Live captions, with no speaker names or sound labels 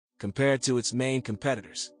Compared to its main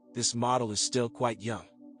competitors, this model is still quite young,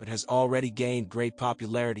 but has already gained great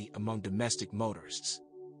popularity among domestic motorists.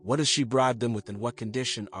 What does she bribe them with and what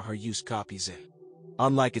condition are her used copies in?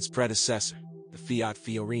 Unlike its predecessor, the Fiat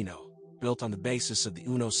Fiorino, built on the basis of the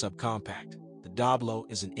Uno subcompact, the Doblo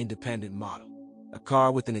is an independent model. A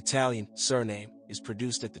car with an Italian surname is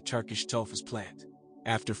produced at the Turkish Tofaş plant.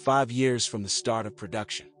 After 5 years from the start of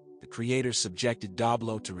production, the creators subjected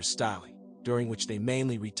Doblo to restyling, during which they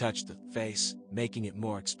mainly retouched the face, making it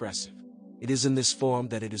more expressive. It is in this form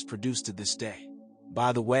that it is produced to this day.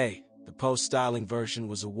 By the way, the post-styling version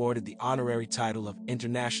was awarded the honorary title of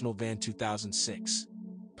International Van 2006.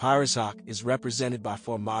 Pyrrhushock is represented by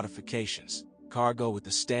 4 modifications: Cargo with the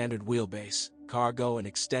standard wheelbase, Cargo and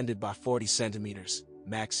extended by 40 centimeters,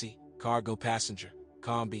 Maxi, Cargo Passenger,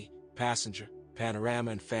 Combi, Passenger, Panorama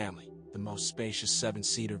and Family, the most spacious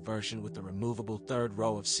 7-seater version with a removable third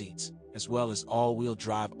row of seats, as well as all-wheel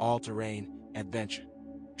drive all-terrain, Adventure.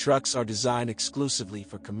 Trucks are designed exclusively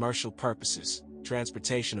for commercial purposes,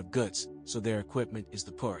 transportation of goods, so their equipment is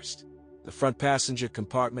the poorest. The front passenger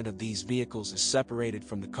compartment of these vehicles is separated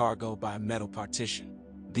from the cargo by a metal partition.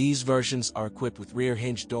 These versions are equipped with rear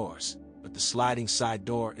hinge doors, but the sliding side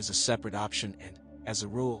door is a separate option and, as a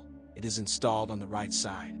rule, it is installed on the right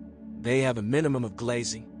side. They have a minimum of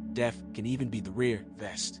glazing, can even be the rear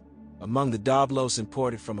vest. Among the Doblos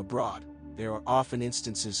imported from abroad, there are often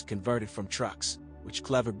instances converted from trucks, which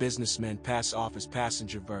clever businessmen pass off as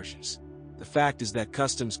passenger versions. The fact is that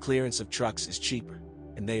customs clearance of trucks is cheaper,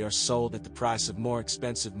 and they are sold at the price of more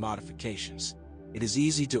expensive modifications. It is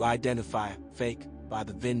easy to identify fake by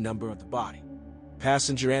the VIN number of the body.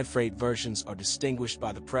 Passenger and freight versions are distinguished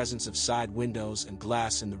by the presence of side windows and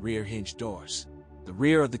glass in the rear hinge doors. The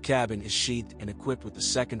rear of the cabin is sheathed and equipped with the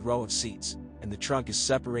second row of seats, and the trunk is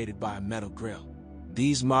separated by a metal grille.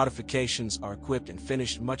 These modifications are equipped and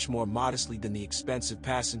finished much more modestly than the expensive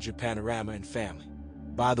passenger Panorama and Family.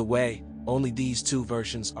 By the way, only these 2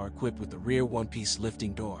 versions are equipped with a rear one-piece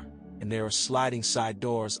lifting door, and there are sliding side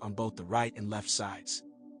doors on both the right and left sides.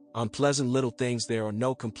 On pleasant little things, there are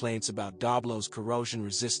no complaints about Doblo's corrosion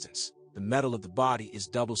resistance. The metal of the body is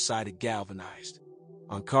double-sided galvanized.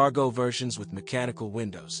 On cargo versions with mechanical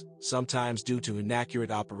windows, sometimes due to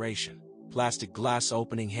inaccurate operation, plastic glass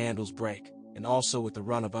opening handles break, and also with a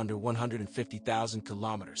run of under 150,000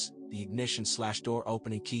 kilometers, the ignition/door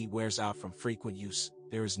opening key wears out from frequent use.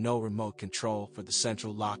 There is no remote control for the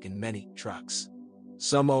central lock in many trucks.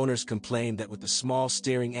 Some owners complain that with the small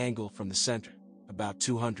steering angle from the center, about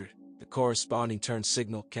 200, the corresponding turn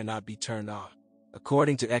signal cannot be turned on.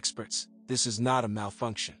 According to experts, this is not a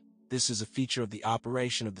malfunction. This is a feature of the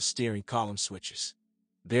operation of the steering column switches.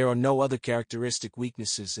 There are no other characteristic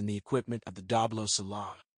weaknesses in the equipment of the Doblo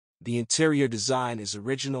Salon. The interior design is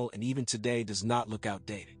original and even today does not look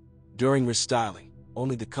outdated. During restyling,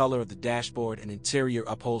 only the color of the dashboard and interior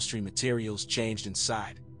upholstery materials changed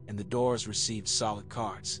inside, and the doors received solid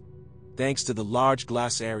cards. Thanks to the large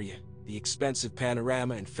glass area, the expensive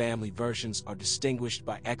Panorama and Family versions are distinguished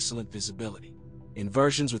by excellent visibility. In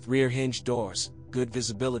versions with rear hinge doors, good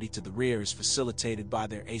visibility to the rear is facilitated by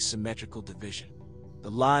their asymmetrical division.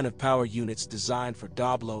 The line of power units designed for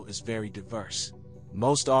Doblo is very diverse.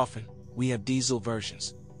 Most often, we have diesel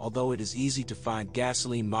versions, although it is easy to find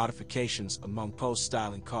gasoline modifications among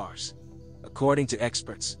post-styling cars. According to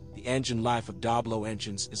experts, the engine life of Doblo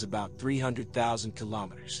engines is about 300,000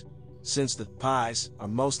 kilometers. Since the PIs are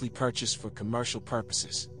mostly purchased for commercial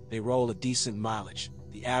purposes, they roll a decent mileage.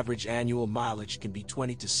 The average annual mileage can be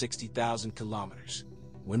 20 to 60,000 kilometers.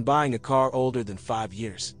 When buying a car older than 5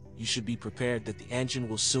 years, you should be prepared that the engine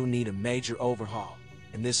will soon need a major overhaul,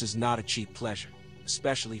 and this is not a cheap pleasure,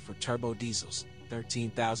 especially for turbo diesels,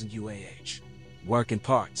 13,000 UAH. Work in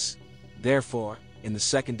parts. Therefore, in the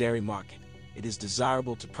secondary market, it is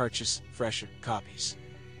desirable to purchase fresher copies.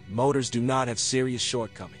 Motors do not have serious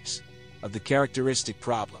shortcomings. Of the characteristic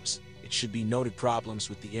problems, it should be noted problems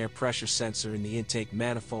with the air pressure sensor in the intake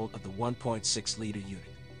manifold of the 1.6-liter unit.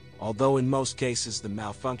 Although in most cases the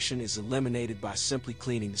malfunction is eliminated by simply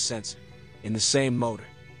cleaning the sensor. In the same motor,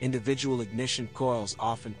 individual ignition coils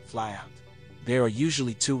often fly out. There are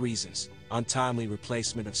usually 2 reasons: untimely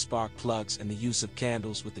replacement of spark plugs and the use of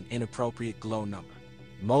candles with an inappropriate glow number.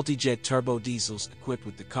 Multi-jet turbo diesels equipped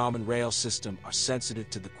with the common rail system are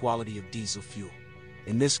sensitive to the quality of diesel fuel.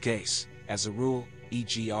 In this case, as a rule,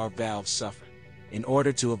 EGR valves suffer. In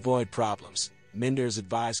order to avoid problems, Minders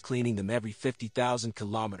advise cleaning them every 50,000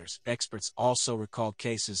 kilometers. Experts also recall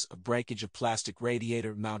cases of breakage of plastic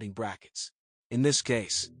radiator mounting brackets. In this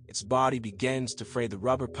case, its body begins to fray the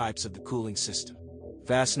rubber pipes of the cooling system.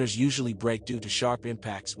 Fasteners usually break due to sharp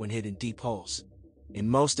impacts when hit in deep holes. In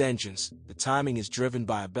most engines, the timing is driven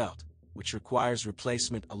by a belt, which requires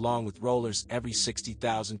replacement along with rollers every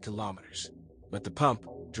 60,000 kilometers. But the pump,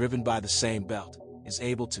 driven by the same belt, is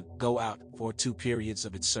able to go out for 2 periods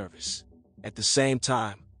of its service. At the same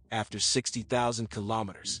time, after 60,000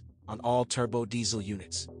 kilometers, on all turbo diesel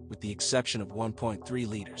units, with the exception of 1.3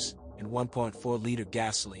 liters and 1.4-liter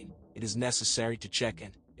gasoline, it is necessary to check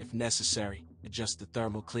and, if necessary, adjust the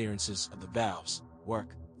thermal clearances of the valves,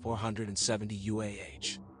 work 470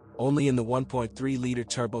 UAH. Only in the 1.3-liter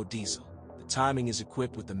turbo diesel, the timing is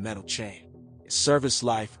equipped with a metal chain. Its service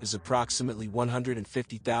life is approximately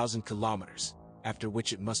 150,000 kilometers, after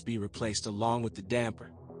which it must be replaced along with the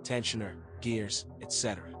damper, tensioner, gears,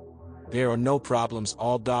 etc. There are no problems.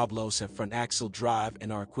 All Doblos have front axle drive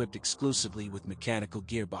and are equipped exclusively with mechanical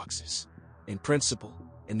gearboxes. In principle,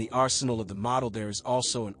 in the arsenal of the model there is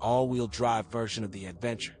also an all-wheel drive version of the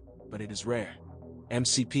Adventure, but it is rare.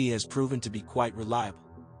 MCP has proven to be quite reliable,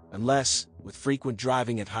 unless, with frequent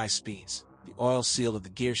driving at high speeds, the oil seal of the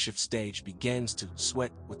gearshift stage begins to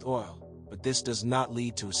sweat with oil, but this does not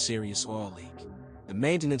lead to a serious oil leak. The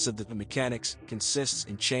maintenance of the mechanics consists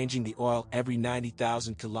in changing the oil every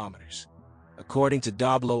 90,000 kilometers. According to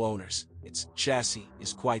Doblo owners, its chassis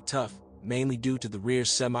is quite tough, mainly due to the rear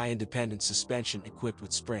semi-independent suspension equipped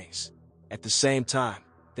with springs. At the same time,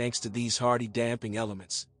 thanks to these hardy damping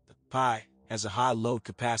elements, the Pi has a high load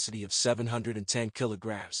capacity of 710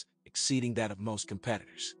 kilograms, exceeding that of most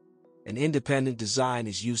competitors. An independent design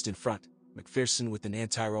is used in front, McPherson with an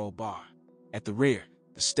anti-roll bar. At the rear,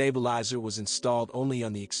 the stabilizer was installed only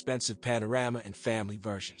on the expensive Panorama and Family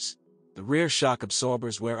versions. The rear shock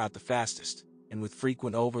absorbers wear out the fastest, and with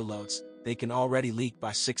frequent overloads, they can already leak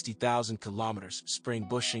by 60,000 kilometers. Spring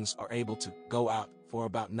bushings are able to go out for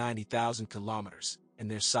about 90,000 kilometers,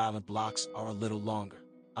 and their silent blocks are a little longer,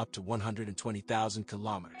 up to 120,000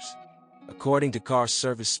 kilometers. According to car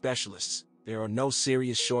service specialists, there are no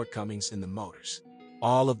serious shortcomings in the motors.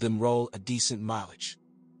 All of them roll a decent mileage.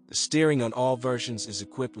 The steering on all versions is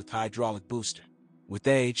equipped with hydraulic booster. With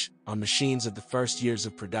age, on machines of the first years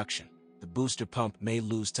of production, the booster pump may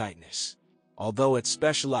lose tightness. Although at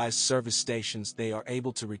specialized service stations they are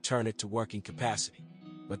able to return it to working capacity.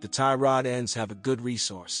 But the tie rod ends have a good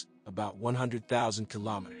resource, about 100,000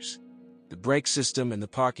 kilometers. The brake system and the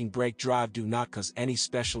parking brake drive do not cause any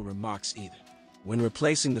special remarks either. When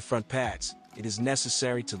replacing the front pads, it is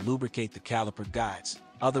necessary to lubricate the caliper guides,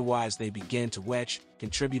 otherwise they begin to wedge,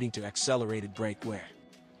 contributing to accelerated brake wear.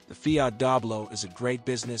 The Fiat Doblo is a great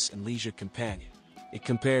business and leisure companion. It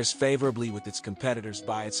compares favorably with its competitors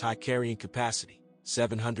by its high carrying capacity,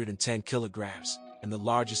 710 kilograms, and the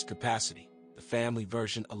largest capacity, the family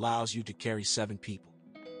version allows you to carry 7 people.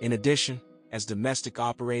 In addition, as domestic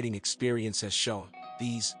operating experience has shown,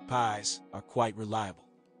 these Pis are quite reliable.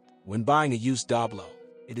 When buying a used Doblo,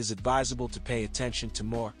 it is advisable to pay attention to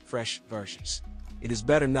more fresh versions. It is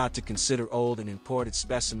better not to consider old and imported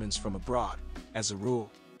specimens from abroad. As a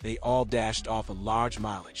rule, they all dashed off a large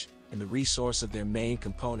mileage, and the resource of their main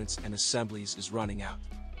components and assemblies is running out.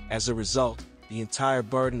 As a result, the entire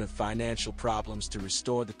burden of financial problems to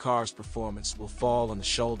restore the car's performance will fall on the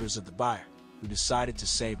shoulders of the buyer, who decided to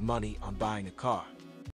save money on buying a car.